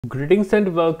Greetings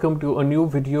and welcome to a new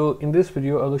video. In this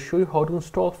video I will show you how to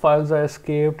install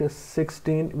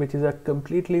FilzaEscaped16, which is a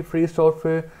completely free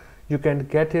software. You can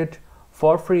get it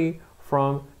for free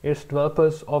from its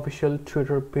developers official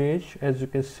Twitter page, as you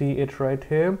can see it right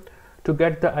here. To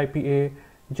get the IPA,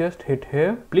 just hit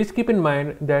here. Please keep in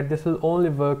mind that this will only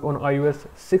work on iOS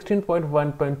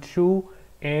 16.1.2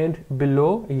 and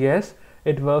below. Yes,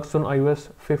 it works on iOS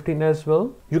 15 as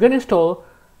well. You can install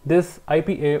this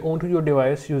IPA onto your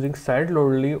device using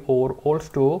sideloadedly or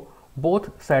AltStore.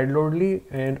 Both sideloadedly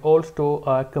and AltStore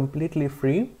are completely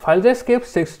free.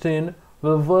 FilzaEscaped16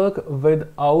 will work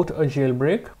without a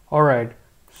jailbreak. Alright,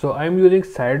 so I'm using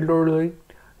sideloadedly.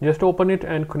 Just open it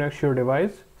and connect your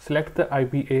device. Select the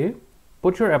IPA,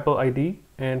 put your Apple ID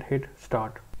and hit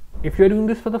start. If you're doing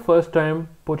this for the first time,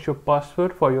 put your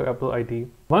password for your Apple ID.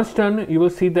 Once done, you will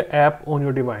see the app on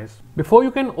your device. Before you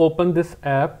can open this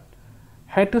app,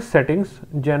 head to settings,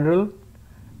 general,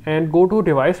 and go to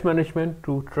device management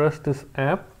to trust this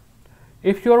app.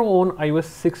 If you are on iOS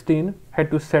 16,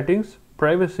 head to settings,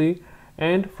 privacy,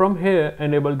 and from here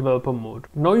enable developer mode.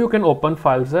 Now you can open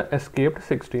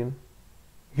FilzaEscaped16.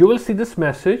 You will see this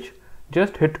message,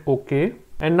 just hit OK,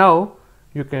 and now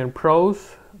you can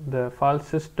browse the file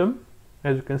system.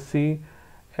 As you can see,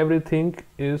 everything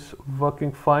is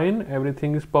working fine,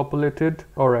 everything is populated.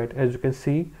 Alright, as you can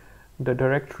see, the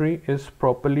directory is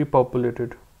properly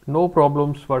populated, no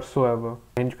problems whatsoever,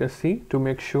 and you can see to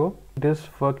make sure it is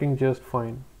working just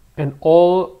fine, and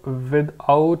all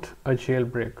without a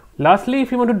jailbreak. Lastly,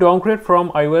 if you want to downgrade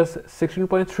from iOS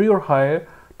 16.3 or higher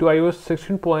to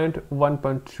iOS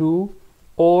 16.1.2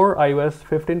 or iOS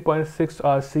 15.6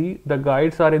 RC, the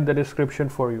guides are in the description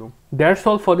for you. That's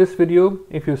all for this video.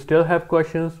 If you still have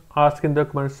questions, ask in the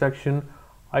comment section.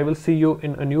 I will see you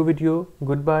in a new video.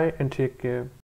 Goodbye and take care.